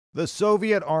The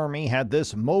Soviet Army had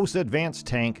this most advanced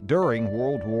tank during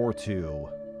World War II.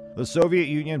 The Soviet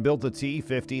Union built the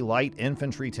T-50 light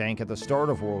infantry tank at the start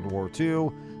of World War II.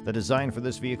 The design for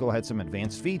this vehicle had some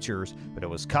advanced features, but it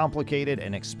was complicated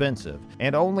and expensive,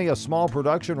 and only a small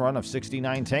production run of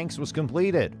 69 tanks was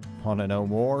completed. Want to know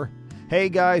more? Hey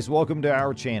guys, welcome to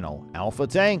our channel, Alpha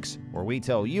Tanks, where we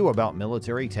tell you about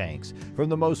military tanks, from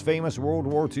the most famous World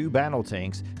War II battle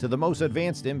tanks to the most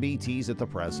advanced MBTs at the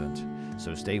present.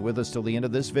 So stay with us till the end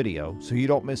of this video so you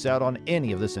don't miss out on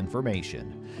any of this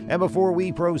information. And before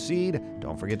we proceed,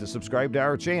 don't forget to subscribe to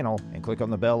our channel and click on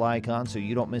the bell icon so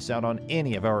you don't miss out on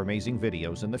any of our amazing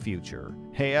videos in the future.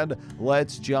 And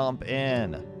let's jump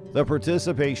in. The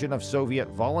participation of Soviet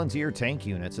volunteer tank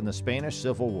units in the Spanish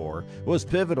Civil War was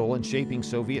pivotal in shaping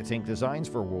Soviet tank designs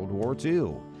for World War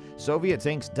II. Soviet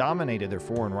tanks dominated their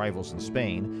foreign rivals in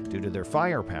Spain due to their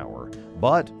firepower,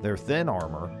 but their thin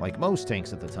armor, like most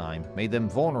tanks at the time, made them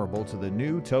vulnerable to the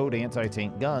new towed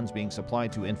anti-tank guns being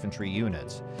supplied to infantry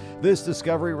units. This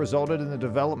discovery resulted in the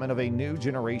development of a new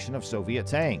generation of Soviet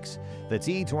tanks. The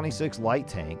T-26 light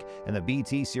tank and the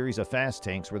BT series of fast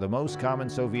tanks were the most common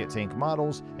Soviet tank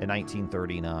models in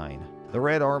 1939. The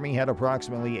Red Army had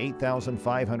approximately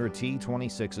 8,500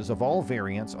 T-26s of all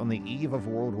variants on the eve of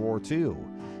World War II.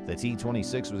 The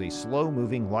T-26 was a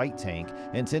slow-moving light tank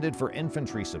intended for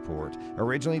infantry support,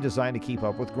 originally designed to keep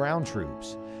up with ground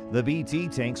troops. The BT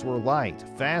tanks were light,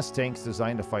 fast tanks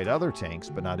designed to fight other tanks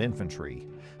but not infantry.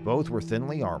 Both were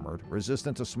thinly armored,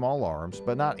 resistant to small arms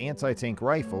but not anti-tank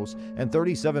rifles, and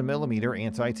 37mm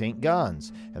anti-tank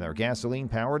guns, and their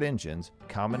gasoline-powered engines,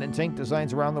 common in tank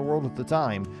designs around the world at the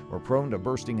time, were prone to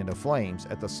bursting into flames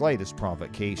at the slightest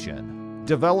provocation.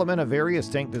 Development of various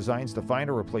tank designs to find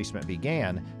a replacement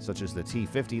began, such as the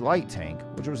T-50 light tank,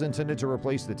 which was intended to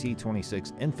replace the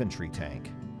T-26 infantry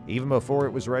tank. Even before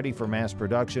it was ready for mass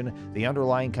production, the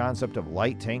underlying concept of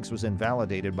light tanks was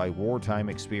invalidated by wartime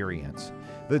experience.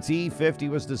 The T-50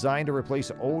 was designed to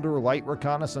replace older light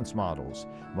reconnaissance models.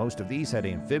 Most of these had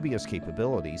amphibious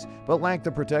capabilities, but lacked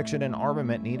the protection and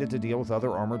armament needed to deal with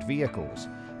other armored vehicles.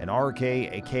 An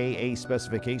RKKA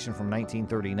specification from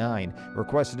 1939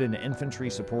 requested an infantry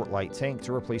support light tank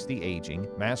to replace the aging,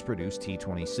 mass-produced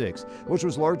T-26, which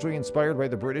was largely inspired by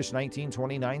the British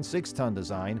 1929 6-ton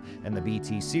design and the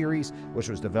BT series, which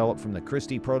was developed from the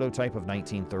Christie prototype of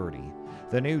 1930.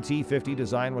 The new T-50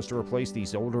 design was to replace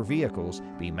these older vehicles,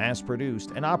 be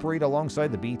mass-produced, and operate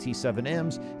alongside the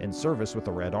BT-7Ms in service with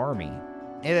the Red Army.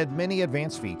 It had many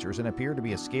advanced features and appeared to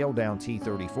be a scaled-down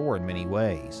T-34 in many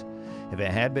ways. If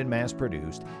it had been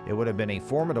mass-produced, it would have been a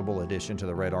formidable addition to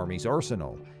the Red Army's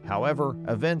arsenal. However,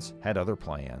 events had other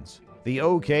plans. The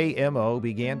OKMO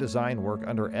began design work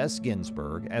under S.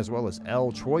 Ginsburg as well as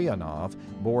L. Troyanov,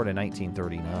 born in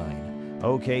 1939.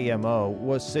 OKMO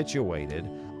was situated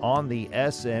on the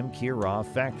SM Kirov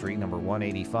Factory No.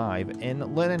 185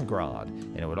 in Leningrad,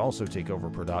 and it would also take over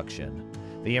production.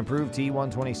 The improved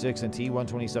T-126 and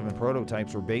T-127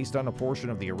 prototypes were based on a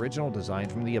portion of the original design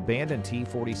from the abandoned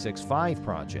T-46-5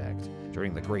 project.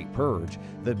 During the Great Purge,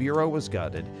 the Bureau was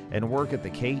gutted and work at the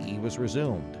KE was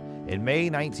resumed. In May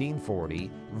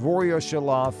 1940,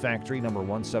 Voroshilov Factory No.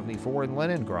 174 in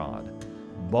Leningrad.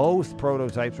 Both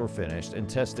prototypes were finished and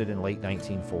tested in late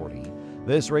 1940.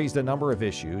 This raised a number of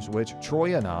issues which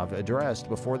Troyanov addressed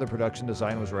before the production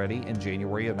design was ready in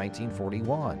January of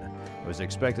 1941. It was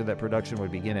expected that production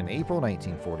would begin in April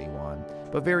 1941,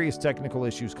 but various technical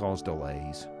issues caused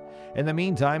delays. In the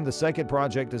meantime, the second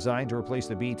project designed to replace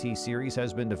the BT series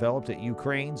has been developed at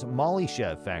Ukraine's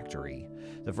Malyshev factory.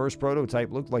 The first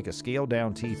prototype looked like a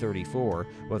scaled-down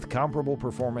T-34 with comparable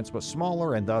performance but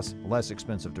smaller and thus less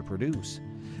expensive to produce.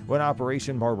 When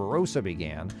Operation Barbarossa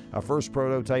began, a first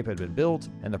prototype had been built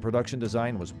and the production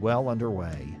design was well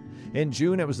underway. In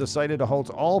June, it was decided to halt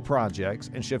all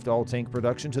projects and shift all tank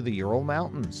production to the Ural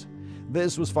Mountains.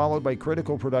 This was followed by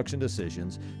critical production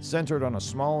decisions centered on a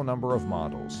small number of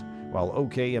models. While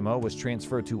OKMO was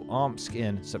transferred to Omsk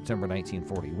in September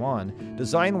 1941,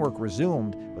 design work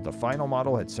resumed, but the final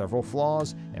model had several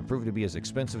flaws and proved to be as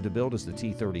expensive to build as the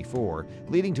T-34,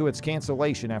 leading to its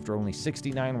cancellation after only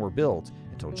 69 were built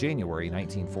until January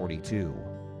 1942.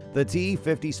 The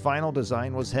T-50's final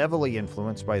design was heavily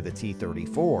influenced by the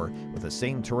T-34, with the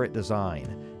same turret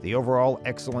design. The overall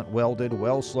excellent welded,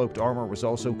 well-sloped armor was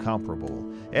also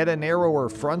comparable. It had a narrower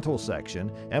frontal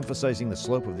section, emphasizing the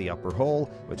slope of the upper hull,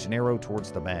 which narrowed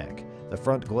towards the back. The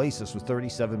front glacis was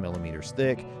 37mm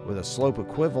thick, with a slope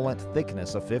equivalent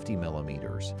thickness of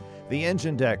 50mm. The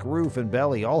engine deck, roof, and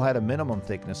belly all had a minimum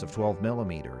thickness of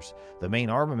 12mm. The main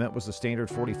armament was the standard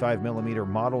 45mm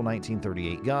Model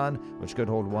 1938 gun, which could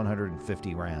hold one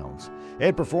 150 rounds.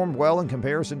 It performed well in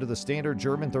comparison to the standard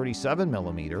German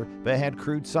 37mm, but had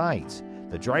crude sights.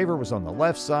 The driver was on the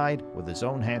left side with his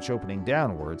own hatch opening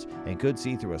downwards and could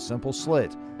see through a simple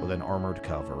slit with an armored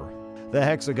cover. The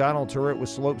hexagonal turret with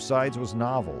sloped sides was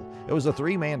novel. It was a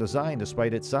three-man design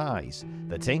despite its size.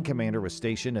 The tank commander was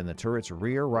stationed in the turret's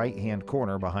rear right-hand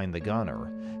corner behind the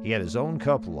gunner. He had his own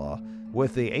cupola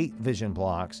with the 8 vision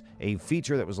blocks, a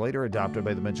feature that was later adopted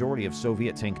by the majority of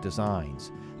Soviet tank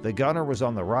designs. The gunner was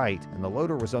on the right and the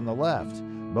loader was on the left.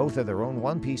 Both had their own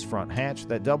one-piece front hatch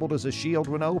that doubled as a shield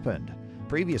when opened.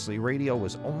 Previously, radio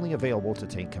was only available to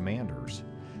tank commanders.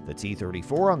 The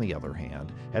T-34, on the other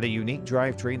hand, had a unique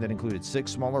drivetrain that included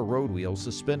 6 smaller road wheels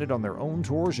suspended on their own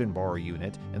torsion bar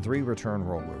unit and 3 return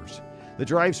rollers. The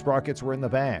drive sprockets were in the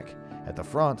back. At the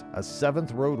front, a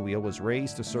 7th road wheel was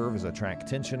raised to serve as a track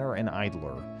tensioner and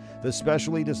idler. The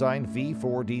specially designed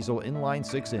V4 diesel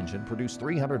inline-6 engine produced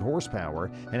 300 horsepower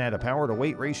and had a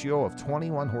power-to-weight ratio of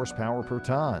 21 horsepower per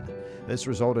ton. This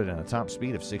resulted in a top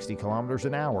speed of 60 kilometers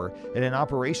an hour and an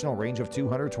operational range of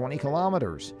 220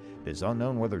 kilometers. It is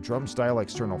unknown whether drum-style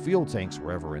external fuel tanks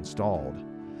were ever installed.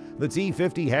 The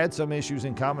T-50 had some issues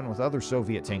in common with other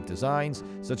Soviet tank designs,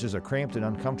 such as a cramped and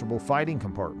uncomfortable fighting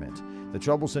compartment. The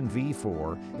troublesome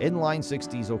V4 inline-6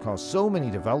 diesel caused so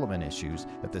many development issues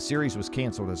that the series was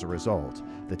canceled as a result.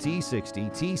 The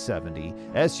T-60,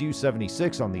 T-70,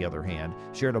 Su-76, on the other hand,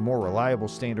 shared a more reliable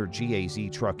standard GAZ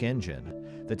truck engine.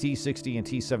 The T-60 and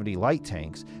T-70 light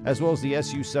tanks, as well as the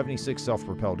Su-76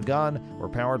 self-propelled gun, were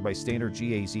powered by standard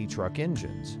GAZ truck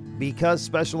engines. Because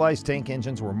specialized tank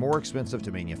engines were more expensive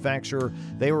to manufacture,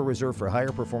 they were reserved for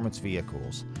higher performance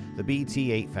vehicles. The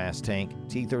BT-8 fast tank,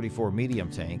 T-34 medium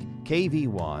tank,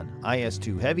 KV-1,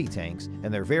 IS-2 heavy tanks,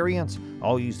 and their variants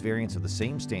all used variants of the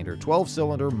same standard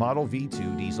 12-cylinder Model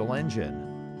V2 diesel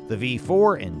engine. The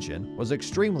V4 engine was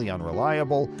extremely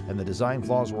unreliable, and the design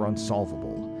flaws were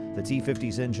unsolvable. The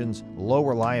T-50's engine's low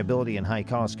reliability and high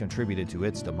cost contributed to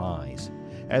its demise.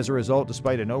 As a result,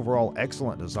 despite an overall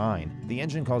excellent design, the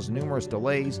engine caused numerous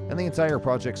delays and the entire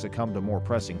project succumbed to more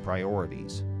pressing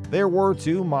priorities. There were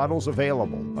 2 models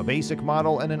available, a basic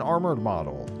model and an armored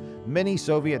model. Many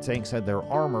Soviet tanks had their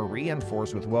armor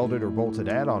reinforced with welded or bolted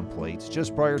add-on plates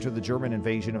just prior to the German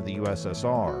invasion of the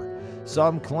USSR.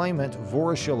 Some Kliment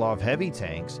Voroshilov heavy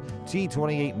tanks,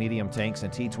 T-28 medium tanks,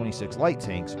 and T-26 light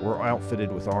tanks were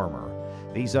outfitted with armor.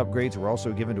 These upgrades were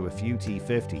also given to a few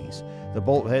T-50s. The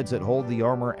bolt heads that hold the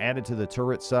armor added to the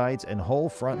turret sides and whole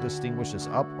front distinguish this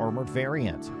up-armored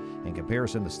variant. In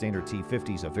comparison, the standard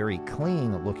T-50 is a very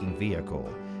clean-looking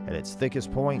vehicle. At its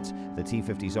thickest points, the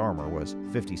T-50's armor was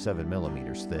 57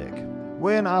 millimeters thick.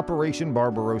 When Operation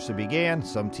Barbarossa began,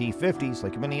 some T-50s,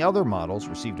 like many other models,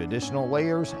 received additional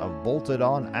layers of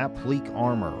bolted-on applique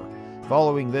armor.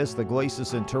 Following this, the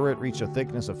Glacis turret reached a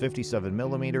thickness of 57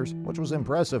 millimeters, which was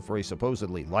impressive for a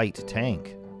supposedly light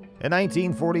tank. In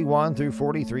 1941 through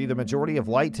 43, the majority of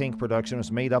light tank production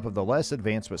was made up of the less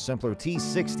advanced but simpler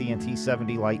T-60 and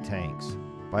T-70 light tanks.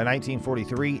 By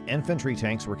 1943, infantry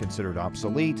tanks were considered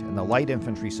obsolete, and the light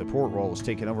infantry support role was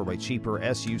taken over by cheaper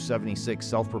Su-76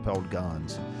 self-propelled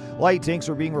guns. Light tanks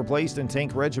were being replaced in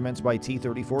tank regiments by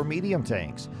T-34 medium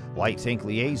tanks. Light tank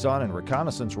liaison and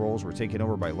reconnaissance roles were taken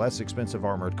over by less expensive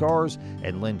armored cars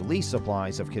and Lend-Lease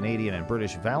supplies of Canadian and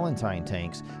British Valentine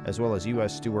tanks, as well as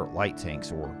U.S. Stuart light tanks,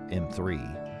 or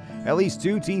M3. At least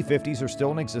 2 T-50s are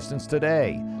still in existence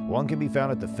today. One can be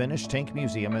found at the Finnish Tank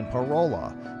Museum in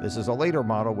Parola. This is a later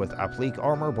model with applique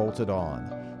armor bolted on.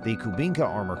 The Kubinka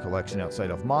armor collection outside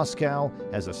of Moscow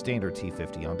has a standard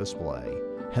T-50 on display.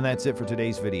 And that's it for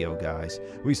today's video, guys.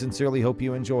 We sincerely hope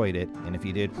you enjoyed it, and if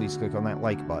you did, please click on that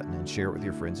like button and share it with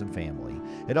your friends and family.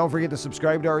 And don't forget to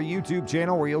subscribe to our YouTube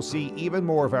channel where you'll see even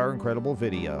more of our incredible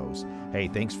videos. Hey,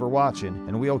 thanks for watching,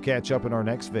 and we'll catch up in our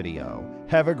next video.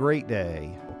 Have a great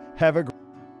day. Have a